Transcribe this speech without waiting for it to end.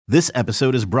This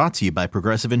episode is brought to you by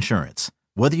Progressive Insurance.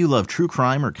 Whether you love true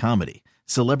crime or comedy,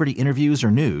 celebrity interviews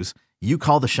or news, you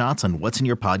call the shots on what's in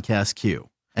your podcast queue.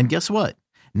 And guess what?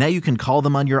 Now you can call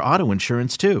them on your auto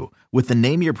insurance too with the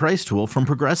Name Your Price tool from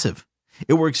Progressive.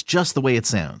 It works just the way it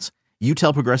sounds. You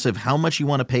tell Progressive how much you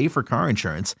want to pay for car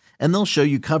insurance, and they'll show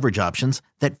you coverage options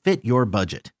that fit your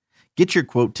budget. Get your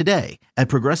quote today at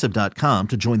Progressive.com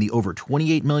to join the over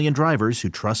 28 million drivers who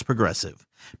trust Progressive.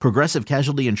 Progressive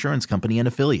Casualty Insurance Company and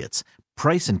Affiliates.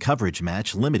 Price and coverage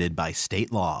match limited by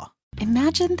state law.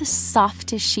 Imagine the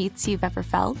softest sheets you've ever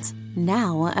felt.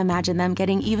 Now imagine them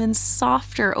getting even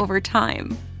softer over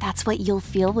time. That's what you'll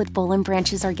feel with Boll &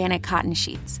 Branch's organic cotton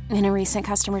sheets. In a recent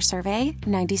customer survey,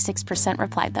 96%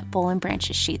 replied that Boll &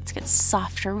 Branch's sheets get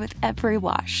softer with every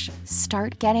wash.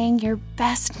 Start getting your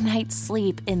best night's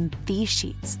sleep in these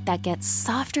sheets that get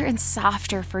softer and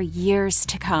softer for years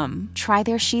to come. Try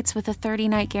their sheets with a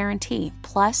 30-night guarantee,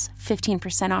 plus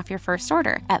 15% off your first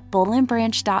order at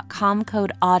bollandbranch.com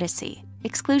code ODYSSEY.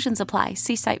 Exclusions apply.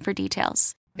 See site for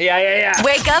details. Yeah.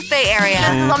 Wake up, Bay Area. This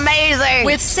is amazing.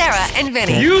 With Sarah and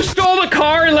Vinnie. You stole the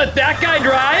car and let that guy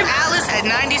drive? Alice at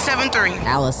 97.3.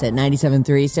 Alice at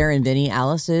 97.3. Sarah and Vinnie,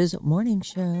 Alice's morning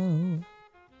show.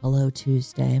 Hello,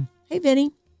 Tuesday. Hey,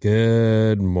 Vinnie.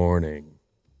 Good morning.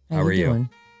 How are you? Doing?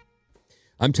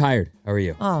 I'm tired. How are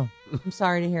you? Oh, I'm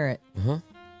sorry to hear it.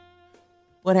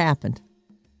 What happened?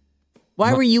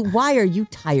 Why are you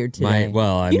tired today?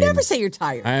 You never say you're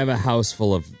tired. I have a house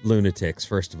full of lunatics,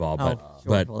 first of all, but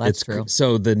well, that's true.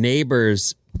 So the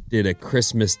neighbors did a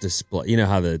Christmas display. You know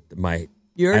how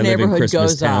your I live in neighborhood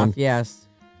Christmas goes town. off. Yes.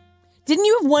 Didn't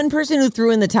you have one person who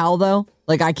threw in the towel though?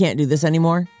 Like, I can't do this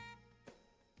anymore.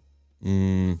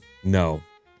 No,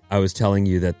 I was telling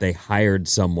you that they hired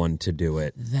someone to do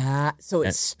it.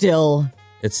 It's still.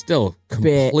 It's still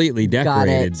completely decorated. Got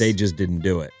it. They just didn't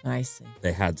do it. I see.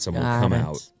 They had someone come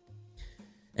out.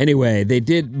 Anyway, they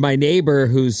did. My neighbor,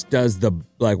 who does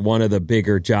one of the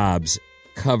bigger jobs,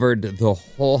 covered the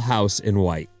whole house in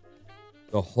white.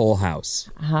 The whole house.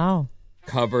 How?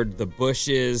 Covered the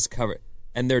bushes.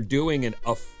 And they're doing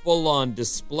a full-on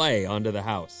display onto the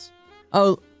house.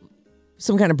 Oh,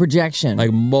 some kind of projection,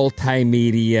 like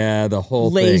multimedia, the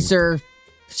whole laser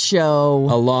show,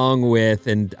 along with,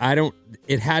 and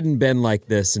it hadn't been like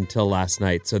this until last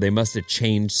night, so they must have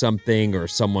changed something or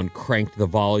someone cranked the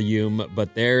volume,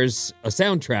 but there's a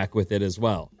soundtrack with it as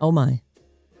well. Oh my.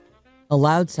 A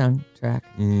loud soundtrack.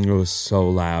 It was so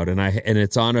loud, and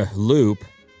it's on a loop.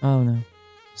 Oh no.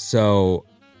 So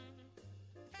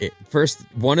first,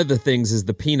 one of the things is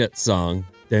the Peanuts song.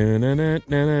 Oh, yeah,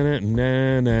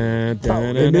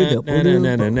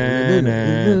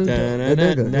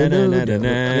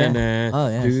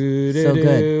 so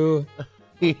good.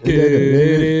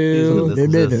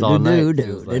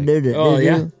 Oh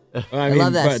yeah, I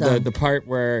love that song. The part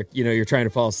where you're trying to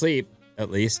fall asleep. At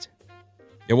least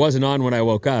it wasn't on when I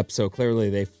woke up, so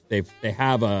clearly they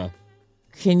have a.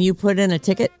 Can you put in a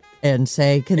ticket and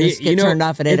say, can this get turned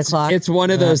off at 8 o'clock? It's one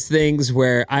of those things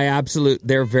where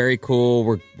they're very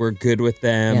cool. We're good with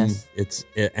them. Yes.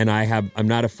 I'm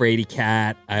not a fraidy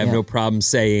cat. I have no problem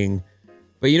saying,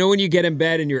 but when you get in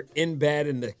bed and you're in bed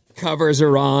and the covers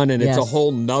are on and it's a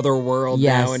whole nother world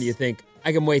now, and you think,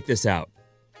 I can wait this out.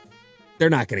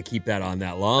 They're not going to keep that on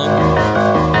that long.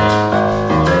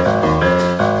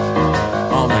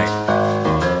 All night.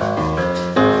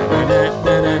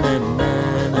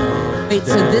 Wait,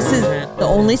 so this is the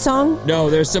only song? No,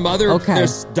 there's some other,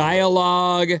 there's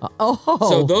dialogue.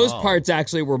 So those parts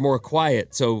actually were more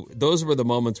quiet. So those were the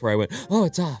moments where I went, oh,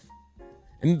 it's off.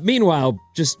 And meanwhile,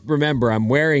 just remember, I'm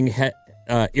wearing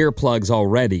earplugs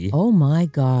already. Oh my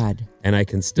God. And I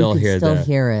can still hear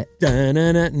it.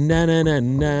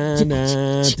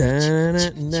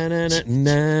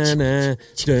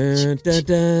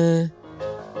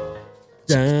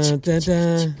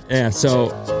 Yeah,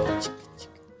 so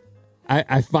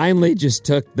I finally just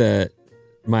took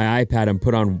my iPad and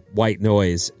put on white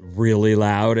noise really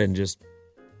loud and just...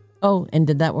 Oh, and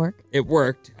did that work? It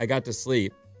worked. I got to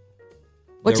sleep.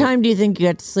 What time do you think you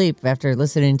got to sleep after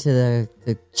listening to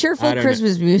the cheerful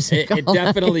Christmas music? It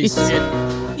definitely... It's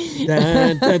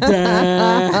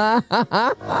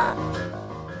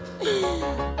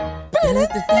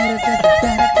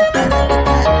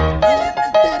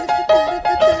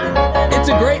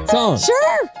a great song.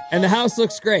 Sure. And the house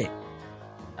looks great.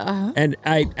 And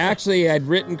I'd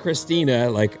written Christina,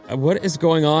 like, what is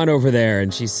going on over there?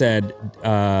 And she said,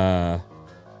 I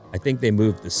think they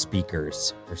moved the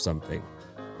speakers or something.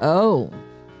 Oh,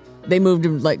 they moved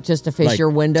them like just to face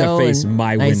your window? To face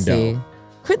my window.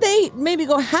 Could they maybe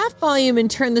go half volume and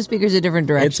turn the speakers a different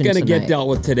direction? It's going to get dealt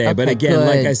with today. Okay, but again, good.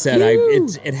 like I said,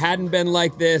 it hadn't been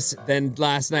like this. Then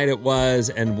last night it was.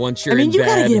 And once you're in bed. you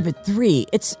got to get up at 3.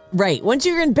 It's right. Once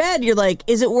you're in bed, you're like,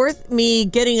 is it worth me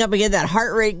getting up and get that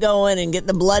heart rate going and get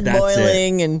the blood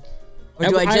boiling? And or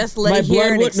do I just lay my here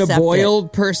blood and wouldn't have accept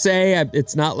boiled per se.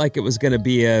 It's not like it was going to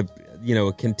be a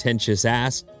contentious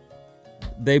ask.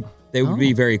 They would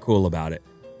be very cool about it.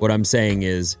 What I'm saying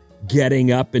is,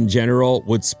 getting up in general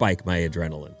would spike my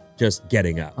adrenaline. Just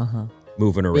getting up,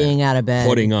 moving around, being out of bed,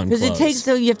 putting on clothes. Because it takes,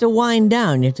 so you have to wind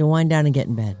down. You have to wind down and get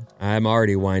in bed. I'm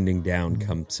already winding down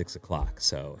come 6 o'clock.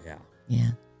 So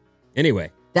yeah.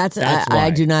 Anyway, that's why. I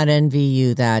do not envy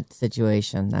you that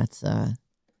situation. That's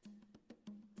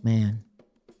man,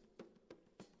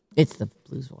 it's the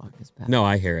blues walk. No,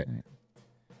 I hear it. Right.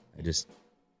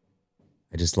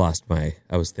 I just lost my.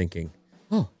 I was thinking,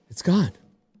 oh, it's gone.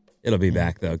 It'll be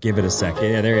back, though. Give it a second.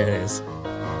 Yeah, there it is.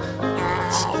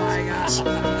 Oh, my gosh.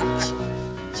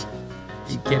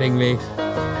 Are you kidding me?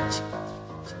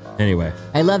 Anyway.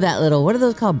 I love that little, what are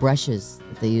those called? Brushes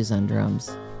that they use on drums.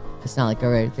 It's not like,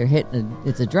 they're hitting,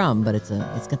 it's a drum, but it's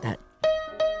got that,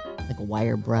 like a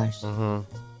wire brush.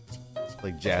 It's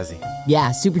like jazzy.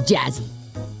 Yeah, super jazzy.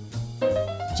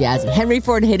 Jazzy. Henry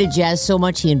Ford hated jazz so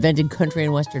much he invented country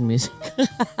and western music.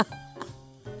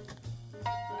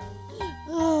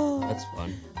 That's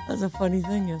fun. That was a funny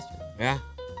thing yesterday. Yeah.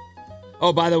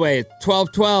 Oh, by the way,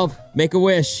 12/12, make a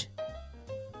wish.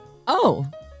 Oh,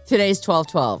 today's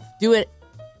 12/12. Do it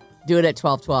at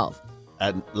 12/12.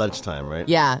 At lunchtime, right?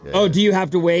 Yeah. Oh, do you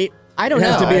have to wait? I don't It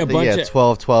has know. to be a bunch of...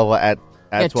 12/12 at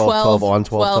 12/12 on 12/12.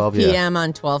 12 p.m.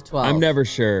 on 12/12. I'm never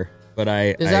sure, but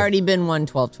There's already been one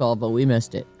 12/12, but we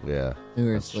missed it. Yeah. We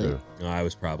were that's asleep. true. No, I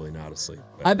was probably not asleep.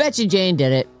 But... I bet you Jane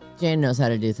did it. Jane knows how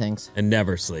to do things. And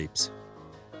never sleeps.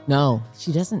 No,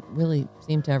 she doesn't really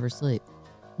seem to ever sleep.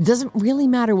 It doesn't really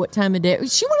matter what time of day.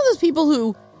 Is she one of those people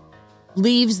who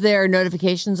leaves their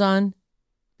notifications on?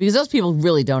 Because those people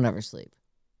really don't ever sleep.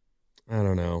 I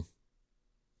don't know.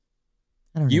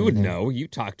 I don't know. You would either. know. You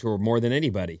talk to her more than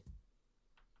anybody.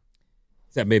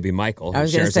 Except maybe Michael, I who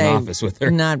was going to shares say, an office with her.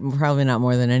 probably not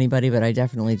more than anybody, but I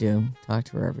definitely do talk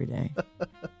to her every day.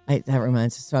 That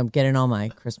reminds me. So I'm getting all my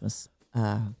Christmas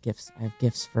gifts. I have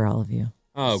gifts for all of you.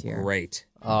 Oh, this year. great.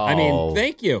 Oh. I mean,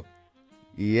 thank you.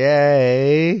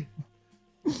 Yay.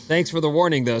 Thanks for the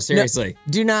warning, though. Seriously.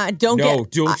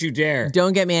 Don't you dare.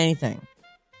 Don't get me anything.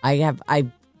 Then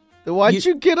why'd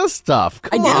you get us stuff?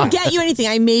 Come I on. didn't get you anything.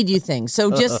 I made you things.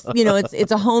 So just,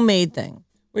 it's a homemade thing.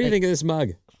 What do you think of this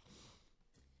mug?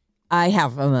 I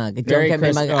have a mug. Don't Merry get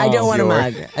me a mug. Christmas. I don't Oh, want a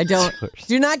yours. mug. I don't.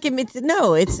 Do not give me.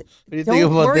 No, it's. What do you don't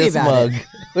think about worry this about mug? it.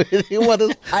 What do you think about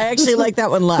this? I actually like that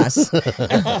one less.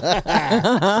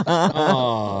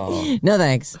 Oh. No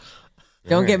thanks.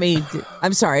 Don't get me.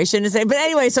 I'm sorry. I shouldn't have said. But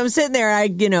anyway, so I'm sitting there. I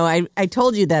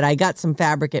told you that I got some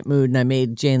fabric at Mood, and I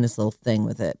made Jane this little thing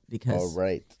with it because All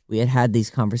right. we had these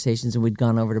conversations, and we'd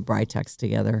gone over to Britex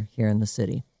together here in the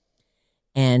city.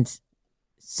 And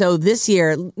so this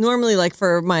year, normally, like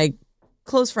for my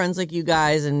close friends like you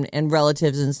guys and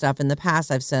relatives and stuff, in the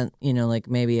past, I've sent, like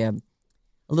maybe a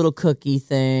little cookie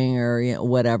thing or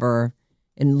whatever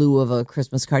in lieu of a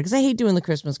Christmas card, because I hate doing the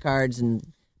Christmas cards, and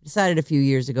decided a few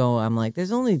years ago, I'm like,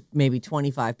 there's only maybe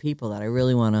 25 people that I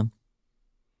really want to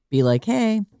be like,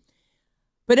 hey.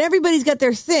 But everybody's got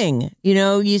their thing.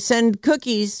 You send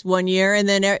cookies one year, and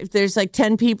then there's like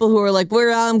 10 people who are like,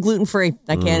 I'm gluten-free.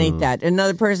 I can't eat that.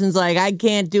 Another person's like, I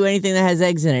can't do anything that has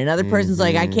eggs in it. Another person's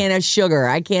like, I can't have sugar.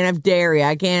 I can't have dairy.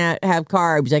 I can't have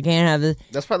carbs. I can't have this.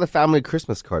 That's why the family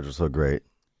Christmas cards were so great.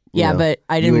 Yeah, but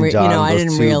I didn't, I didn't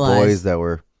those realize. two boys that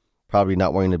were probably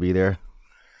not wanting to be there.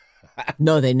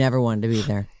 No, they never wanted to be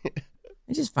there.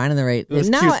 I just finding the right. was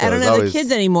Now cute, I though. don't It have was the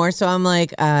kids anymore, so I'm like,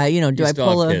 do You I still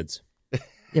pull have a? kids.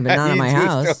 Yeah, but not in You my do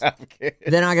house. still have kids.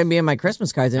 They're not going to be in my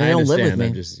Christmas cards, and they I don't live understand. with me.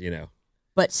 I'm just,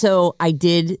 But so I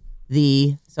did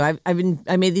I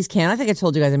made these candles. I think I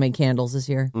told you guys I made candles this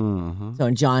year. Mm-hmm. So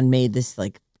and John made this I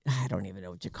don't even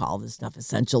know what you call this stuff.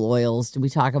 Essential oils. Did we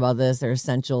talk about this? They're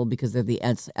essential because they're the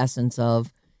essence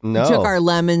of. No. He took our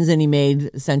lemons and he made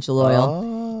essential oil.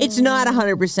 Oh. It's not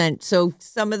 100%. So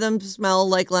some of them smell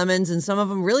like lemons and some of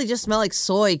them really just smell like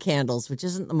soy candles, which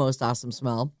isn't the most awesome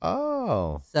smell.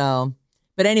 Oh. So,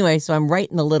 but anyway, so I'm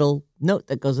writing a little note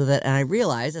that goes with it. And I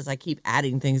realize as I keep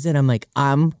adding things in, I'm like,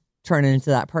 I'm turning into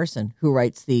that person who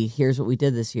writes here's what we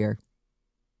did this year.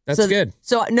 That's good.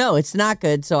 So no, it's not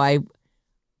good. So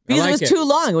because like it was too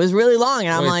long. It was really long.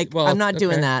 And I'm like, I'm not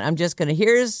doing okay. that. I'm just going to,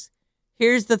 here's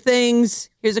the things.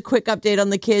 Here's a quick update on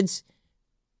the kids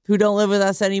who don't live with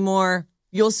us anymore.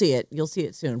 You'll see it. You'll see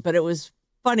it soon. But it was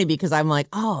funny because I'm like,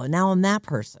 oh, now I'm that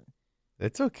person.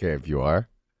 It's okay if you are.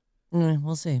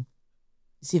 We'll see.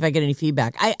 See if I get any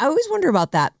feedback. I always wonder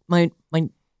about that. I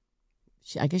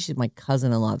guess she's my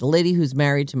cousin-in-law, the lady who's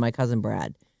married to my cousin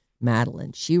Brad,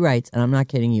 Madeline. She writes, and I'm not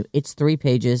kidding you, it's 3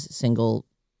 pages, single,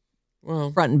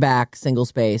 front and back, single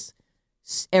space,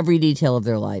 every detail of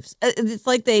their lives. It's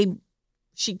like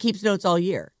she keeps notes all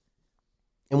year.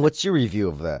 And what's your review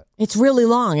of that? It's really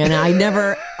long, and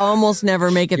I almost never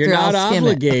make it through. You're not I'll skim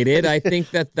obligated. I think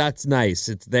that's nice.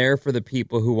 It's there for the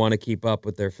people who want to keep up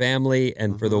with their family,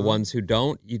 and for the ones who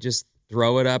don't, you just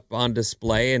throw it up on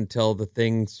display until the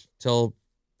 26th.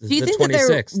 Do you think that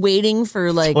they're waiting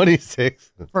for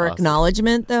 26 for awesome.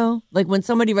 Acknowledgement though? Like when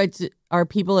somebody writes, are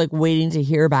people like waiting to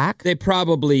hear back? They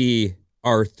probably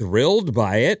are thrilled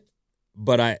by it.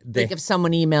 But if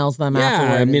someone emails them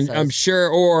afterwards. I mean, I'm sure,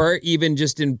 or even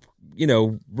just in,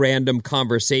 random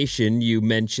conversation, you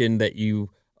mentioned that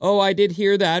I did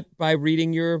hear that by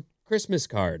reading your Christmas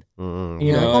card.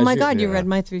 You're like, oh my God, you read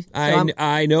my 3. So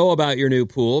I know about your new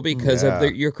pool because of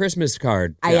your Christmas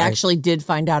card. I actually did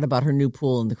find out about her new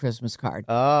pool in the Christmas card.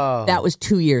 Oh. That was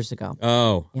 2 years ago.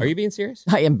 Oh. Yeah. Are you being serious?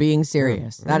 I am being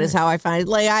serious. That is how I find it.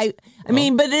 Like, I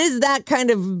mean, but it is that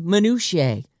kind of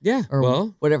minutiae. Yeah.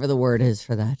 Or whatever the word is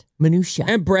for that. Minutia.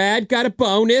 And Brad got a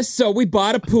bonus, so we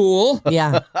bought a pool.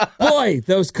 Yeah. Boy,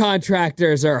 those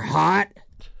contractors are hot.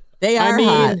 They are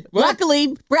hot.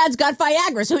 Luckily, Brad's got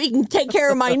Viagra, so he can take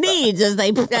care of my needs as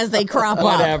they crop up.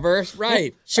 Whatever.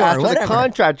 Right. Sure, After whatever. the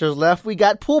contractors left, we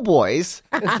got pool boys.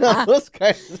 Those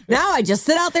guys. Now I just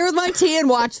sit out there with my tea and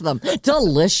watch them.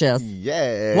 Delicious.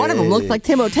 Yay. One of them looks like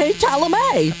Timothée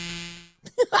Chalamet.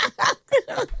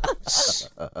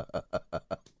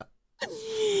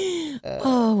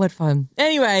 Oh, what fun.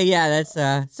 Anyway, yeah, that's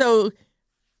so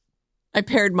I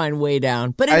pared mine way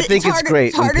down. But I think it's great.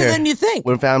 It's harder than you think.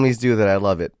 When families do that, I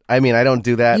love it. I mean, I don't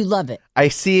do that. You love it. I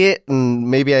see it, and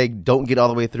maybe I don't get all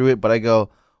the way through it, but I go,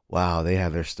 wow, they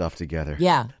have their stuff together.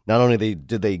 Yeah. Not only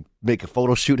did they make a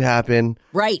photo shoot happen,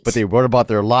 right, but they wrote about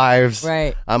their lives.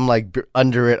 Right. I'm like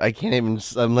under it. I can't even.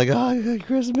 I'm like, oh,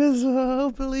 Christmas,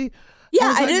 hopefully.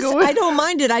 Yeah, I don't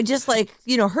mind it. I just like,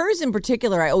 hers in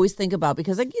particular, I always think about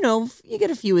because, like, you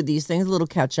get a few of these things, a little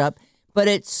catch up, but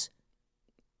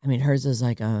hers is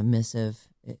like a missive.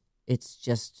 It's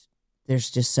just, there's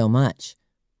just so much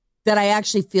that I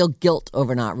actually feel guilt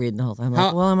over not reading the whole time.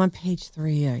 I'm like, I'm on page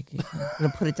 3. I'm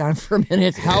going to put it down for a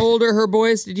minute. How old are her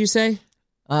boys, did you say?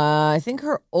 I think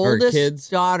her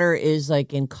oldest daughter is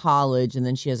like in college, and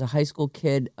then she has a high school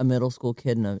kid, a middle school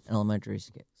kid, and an elementary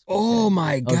kid. Oh,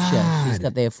 my God.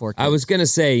 They have 4 kids. I was going to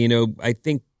say, I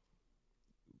think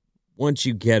once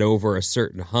you get over a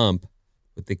certain hump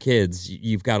with the kids,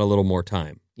 you've got a little more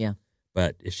time. Yeah.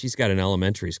 But if she's got an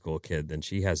elementary school kid, then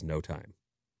she has no time.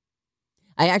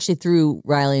 I actually threw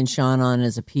Riley and Sean on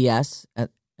as a PS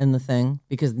in the thing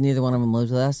because neither one of them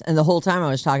lives with us. And the whole time I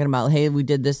was talking about, hey, we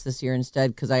did this year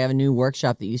instead because I have a new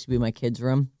workshop that used to be my kids'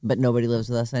 room, but nobody lives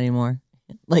with us anymore.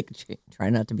 Like, try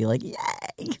not to be like, yay.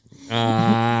 Like,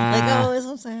 oh, it's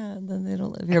so sad that they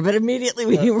don't live here. But immediately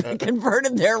we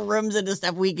converted their rooms into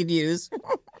stuff we could use.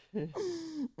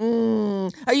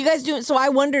 Are you guys doing? So I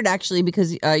wondered actually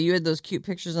because you had those cute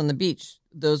pictures on the beach.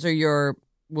 Those are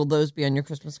will those be on your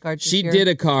Christmas card? She did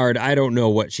a card. I don't know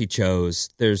what she chose.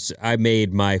 I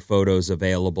made my photos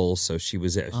available, so she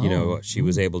was, she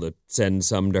was able to send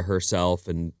some to herself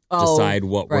and decide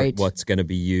what's going to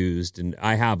be used. And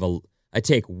I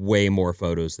take way more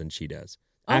photos than she does.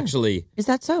 Actually, is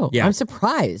that so? Yeah, I'm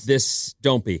surprised. This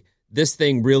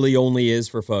thing really only is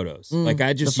for photos. Like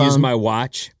I just use my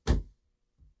watch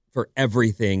for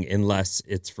everything unless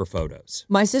it's for photos.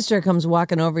 My sister comes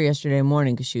walking over yesterday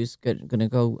morning because she was going to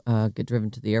go get driven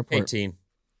to the airport. 18.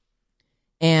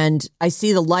 And I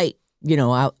see the light,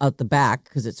 out the back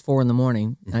because it's 4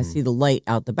 a.m. And I see the light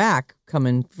out the back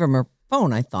coming from her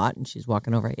phone, I thought, and she's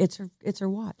walking over. It's her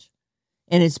watch.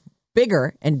 And it's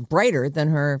bigger and brighter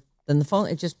than the phone.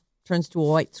 It just turns to a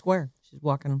white square. She's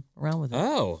walking around with it.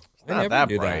 Oh, I never that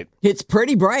do bright. that. It's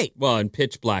pretty bright. Well, in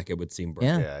pitch black, it would seem bright.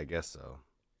 Yeah, I guess so.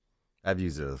 I've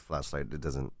used it as a flashlight. It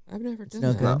doesn't. I've never done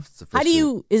no that. Good. How do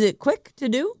you? Is it quick to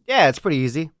do? Yeah, it's pretty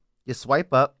easy. You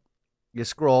swipe up, you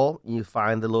scroll, you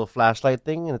find the little flashlight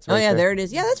thing, and it's right there. There it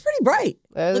is. Yeah, that's pretty bright.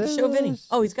 Look, show Vinny.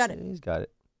 Oh, he's got it. He's got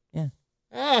it. Yeah.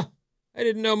 I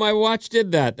didn't know my watch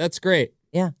did that. That's great.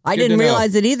 Yeah, I didn't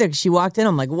realize it either. She walked in.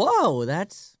 I'm like, whoa,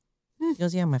 that's. She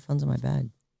goes, yeah, my phone's in my bag.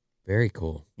 Very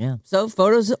cool. Yeah. So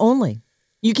photos only.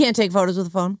 You can't take photos with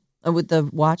the phone or with the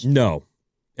watch? No.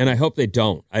 And I hope they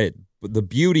don't. The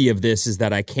beauty of this is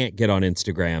that I can't get on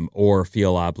Instagram or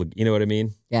feel obligated. You know what I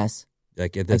mean? Yes.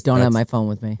 Like I don't have my phone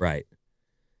with me. Right.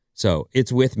 So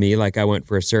it's with me. Like I went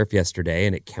for a surf yesterday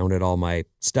and it counted all my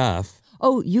stuff.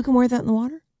 Oh, you can wear that in the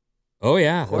water? Oh,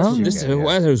 yeah. This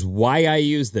is why I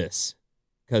use this.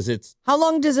 Because it's... How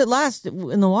long does it last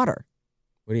in the water?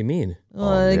 What do you mean?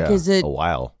 Is it... A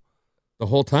while. The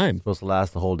whole time. It's supposed to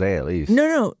last the whole day at least.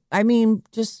 No. I mean,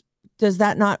 just... Does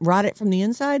that not rot it from the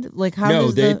inside? Like how?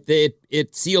 No,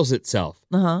 it seals itself.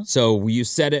 So you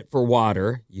set it for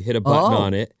water. You hit a button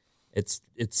on it. It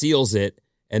seals it,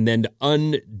 and then to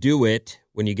undo it,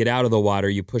 when you get out of the water,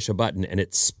 you push a button, and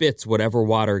it spits whatever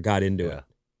water got into it.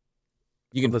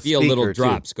 You can feel little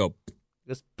drops go.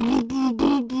 Just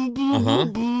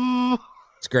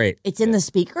It's great. It's in the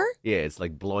speaker? Yeah, it's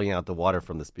like blowing out the water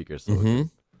from the speaker. So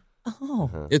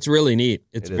It's really neat.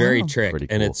 It's very trick, cool.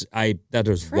 and that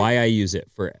is why I use it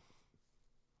for it.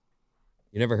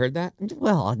 You never heard that?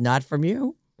 Well, not from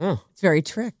you. Oh, it's very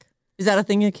trick. Is that a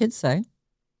thing your kids say?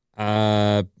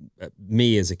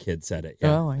 Me as a kid said it.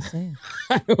 Yeah. Oh, I see.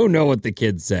 I don't know what the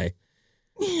kids say,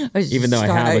 even though I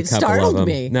have a couple of them.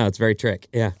 Me. No, it's very trick.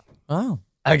 Yeah. Oh,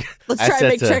 let's try to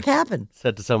make trick happen.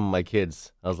 Said to some of my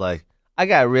kids, I was like, "I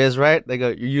got Riz right." They go,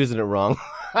 "You're using it wrong."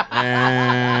 What?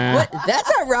 That's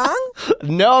not wrong.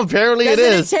 No, apparently Doesn't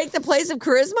it is. It take the place of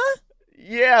charisma?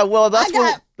 Yeah, well,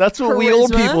 that's what we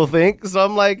old people think. So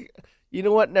I'm like, you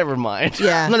know what? Never mind.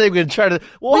 Yeah, I'm not even going to try to.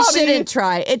 Well, we shouldn't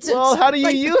try. How do you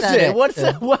use it? What's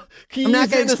that? What? I'm not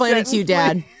going to explain it to you,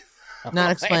 Dad. I'm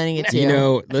not explaining it to you. You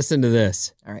know, listen to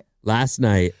this. All right. Last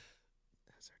night.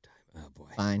 That's our time. Oh boy.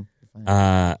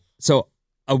 Fine. So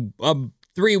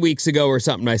 3 weeks ago or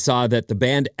something, I saw that the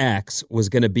band X was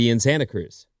going to be in Santa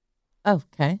Cruz. Oh,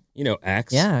 okay. You know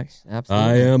X. Yeah,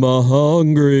 absolutely. I am a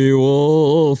hungry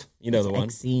wolf. You know the one.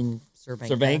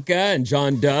 Cervenka and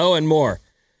John Doe and more.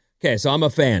 Okay, so I'm a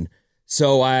fan.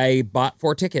 So I bought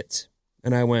 4 tickets,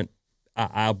 and I went,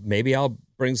 maybe I'll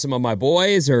bring some of my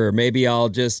boys, or maybe I'll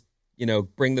just,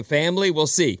 bring the family. We'll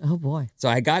see. Oh, boy. So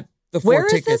I got the 4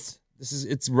 tickets.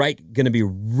 It's going to be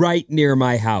right near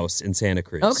my house in Santa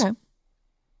Cruz. Okay.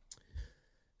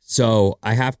 So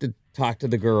I have to talk to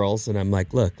the girls, and I'm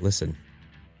like, look, listen.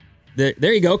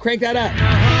 There you go. Crank that up.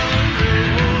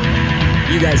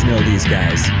 You guys know these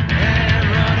guys.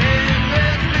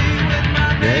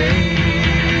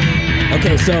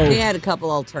 Okay, so they had a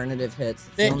couple alternative hits.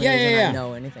 It's the only reason I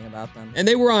know anything about them. And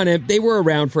they were on it. They were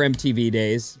around for MTV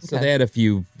days, so they had a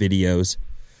few videos.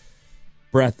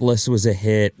 Breathless was a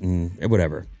hit, and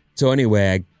whatever. So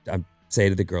anyway, I say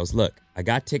to the girls, look, I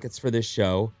got tickets for this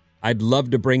show. I'd love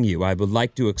to bring you. I would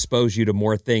like to expose you to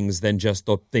more things than just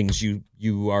the things you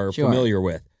are familiar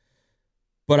with.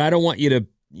 But I don't want you to,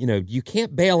 you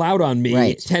can't bail out on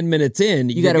me 10 minutes in.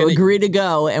 You got to agree to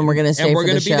go, and we're going to stay for the show. And we're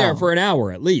going to be there for an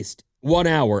hour at least. 1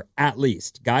 hour at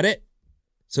least. Got it?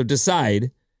 So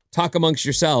decide. Talk amongst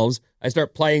yourselves. I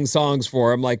start playing songs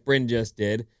for them like Bryn just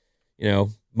did.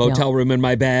 Motel Room in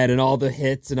My Bed and all the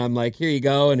hits. And I'm like, here you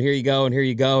go, and here you go, and here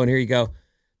you go, and here you go.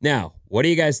 Now, what do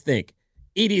you guys think?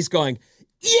 Edie's going,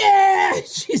 yeah!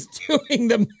 She's doing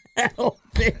the metal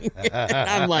thing. And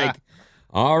I'm like,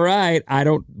 all right, I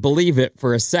don't believe it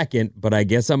for a second, but I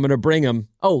guess I'm going to bring them.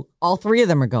 Oh, all 3 of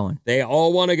them are going. They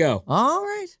all want to go. All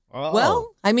right. Oh.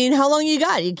 Well, I mean, how long you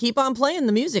got? You keep on playing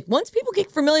the music. Once people get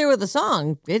familiar with the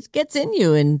song, it gets in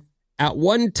you. And at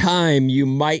one time, you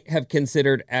might have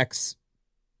considered X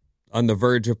on the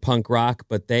verge of punk rock,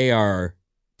 but they are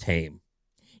tame.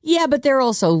 Yeah, but they're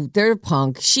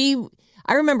punk.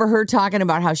 I remember her talking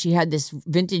about how she had this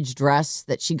vintage dress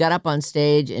that she got up on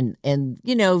stage and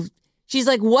she's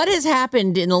like, what has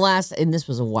happened in the last, and this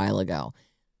was a while ago.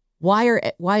 Why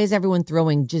is everyone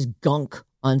throwing just gunk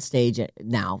on stage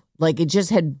now? Like it just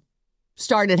had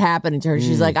started happening to her.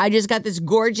 She's like, I just got this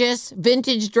gorgeous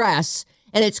vintage dress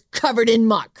and it's covered in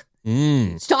muck.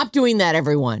 Stop doing that,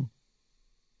 everyone.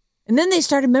 And then they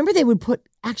started, remember they would put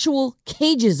actual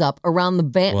cages up around the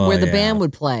band the band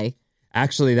would play.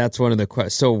 Actually, that's one of the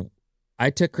questions. So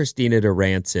I took Christina to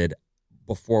Rancid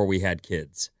before we had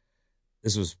kids.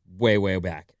 This was way, way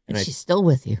back. And she's still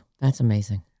with you. That's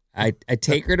amazing. I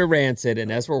take her to Rancid,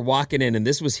 and as we're walking in, and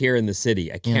this was here in the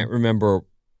city, I can't remember.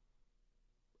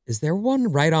 Is there one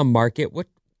right on Market? What?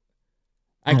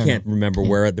 I can't remember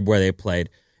where they played.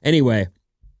 Anyway,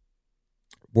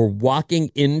 we're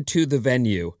walking into the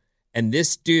venue, and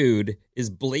this dude is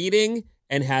bleeding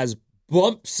and has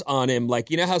bumps on him,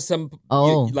 like how some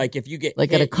if you get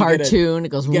like hit, at a cartoon, it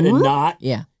goes get a knot.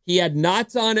 Yeah, he had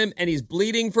knots on him, and he's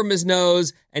bleeding from his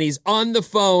nose, and he's on the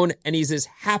phone, and he's as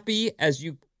happy as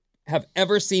you have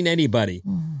ever seen anybody.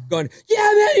 Going, yeah,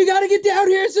 man, you got to get down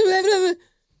here.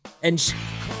 And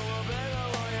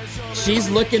she's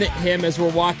looking at him as we're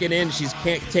walking in. She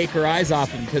can't take her eyes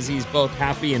off him because he's both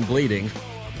happy and bleeding.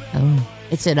 Oh,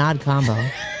 it's an odd combo.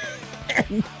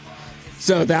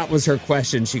 So that was her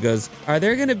question. She goes, are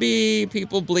there going to be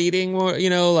people bleeding? You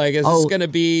know, like, is this going to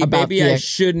be, maybe I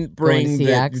shouldn't bring to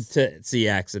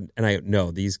CX? And I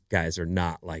no, these guys are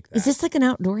not like that. Is this like an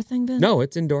outdoor thing, Ben? No,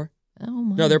 it's indoor. Oh,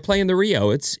 my. No, they're playing the Rio.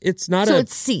 It's not So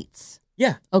it's seats.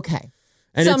 Yeah. Okay.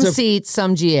 And some seats,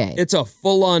 some GA. It's a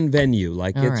full-on venue.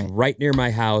 Like, All it's right near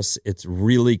my house. It's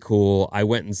really cool. I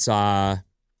went and saw,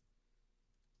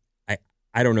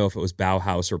 I don't know if it was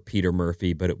Bauhaus or Peter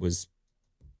Murphy, but it was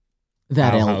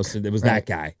that Bauhaus. It was that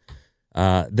guy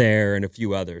there and a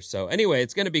few others. So anyway,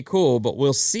 it's going to be cool, but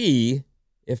we'll see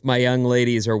if my young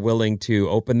ladies are willing to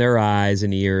open their eyes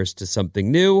and ears to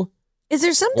something new. Is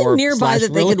there something nearby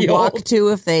that they could walk to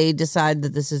if they decide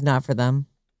that this is not for them?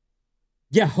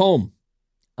 Yeah, home.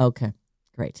 Okay,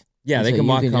 great. Yeah, they can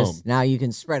walk home. Now you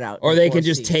can spread out. Or they can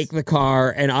just take the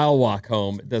car and I'll walk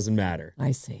home. It doesn't matter.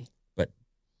 I see. But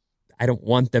I don't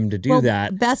want them to do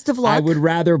that. Best of luck. I would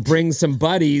rather bring some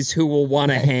buddies who will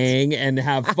want to hang and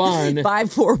have fun. Buy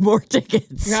 4 more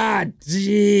tickets. God,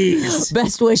 jeez.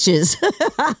 Best wishes.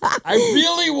 I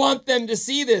really want them to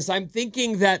see this. I'm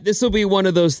thinking that this will be one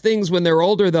of those things when they're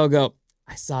older, they'll go,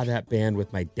 I saw that band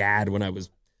with my dad when I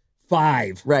was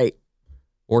 5. Right.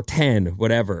 Or 10,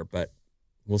 whatever, but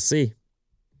we'll see.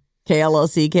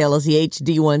 KLLC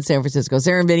HD1 San Francisco.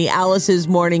 Sarah and Vinnie, Alice's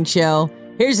morning show.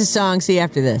 Here's a song. See you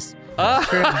after this.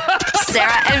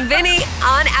 Sarah and Vinnie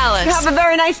on Alice. You have a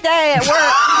very nice day at work.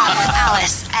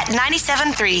 Alice at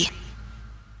 97.3.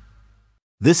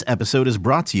 This episode is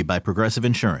brought to you by Progressive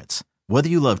Insurance. Whether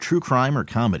you love true crime or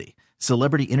comedy,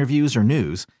 celebrity interviews or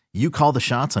news, you call the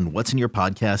shots on what's in your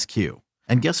podcast queue.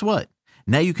 And guess what?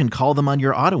 Now you can call them on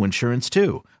your auto insurance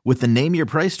too with the Name Your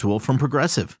Price tool from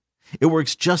Progressive. It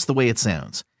works just the way it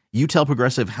sounds. You tell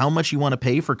Progressive how much you want to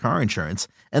pay for car insurance,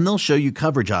 and they'll show you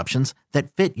coverage options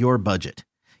that fit your budget.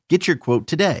 Get your quote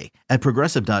today at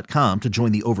Progressive.com to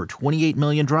join the over 28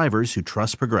 million drivers who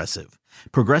trust Progressive.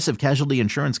 Progressive Casualty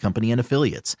Insurance Company and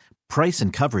Affiliates. Price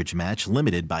and coverage match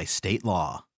limited by state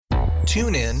law.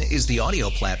 TuneIn is the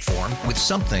audio platform with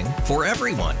something for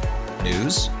everyone.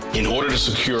 News. In order to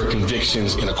secure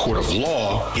convictions in a court of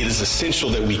law, it is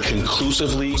essential that we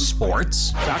conclusively.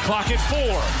 Sports. Got clock at 4.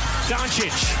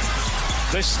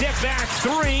 Doncic. The step back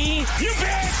 3. You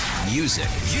bet. Music.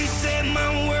 You set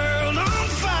my world on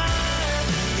fire.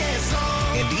 Yes,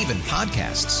 and even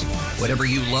podcasts. Whatever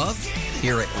you love,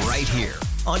 hear it right here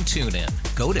on TuneIn.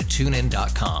 Go to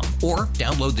TuneIn.com or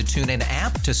download the TuneIn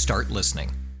app to start listening.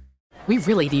 We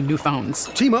really need new phones.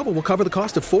 T-Mobile will cover the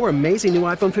cost of 4 amazing new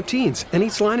iPhone 15s, and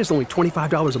each line is only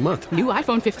 $25 a month. New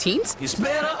iPhone 15s? It's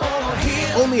better over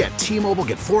here. Only at T-Mobile,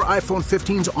 get 4 iPhone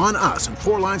 15s on us and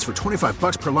 4 lines for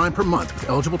 $25 per line per month with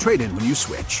eligible trade-in when you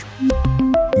switch.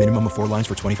 Minimum of 4 lines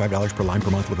for $25 per line per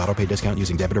month with autopay discount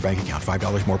using debit or bank account.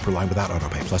 $5 more per line without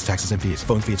autopay, plus taxes and fees.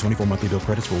 Phone fee at 24 monthly bill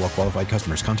credits for well-qualified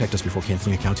customers. Contact us before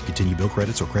canceling account to continue bill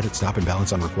credits or credit stop and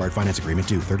balance on required finance agreement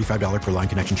due. $35 per line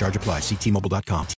connection charge applies. See T-Mobile.com.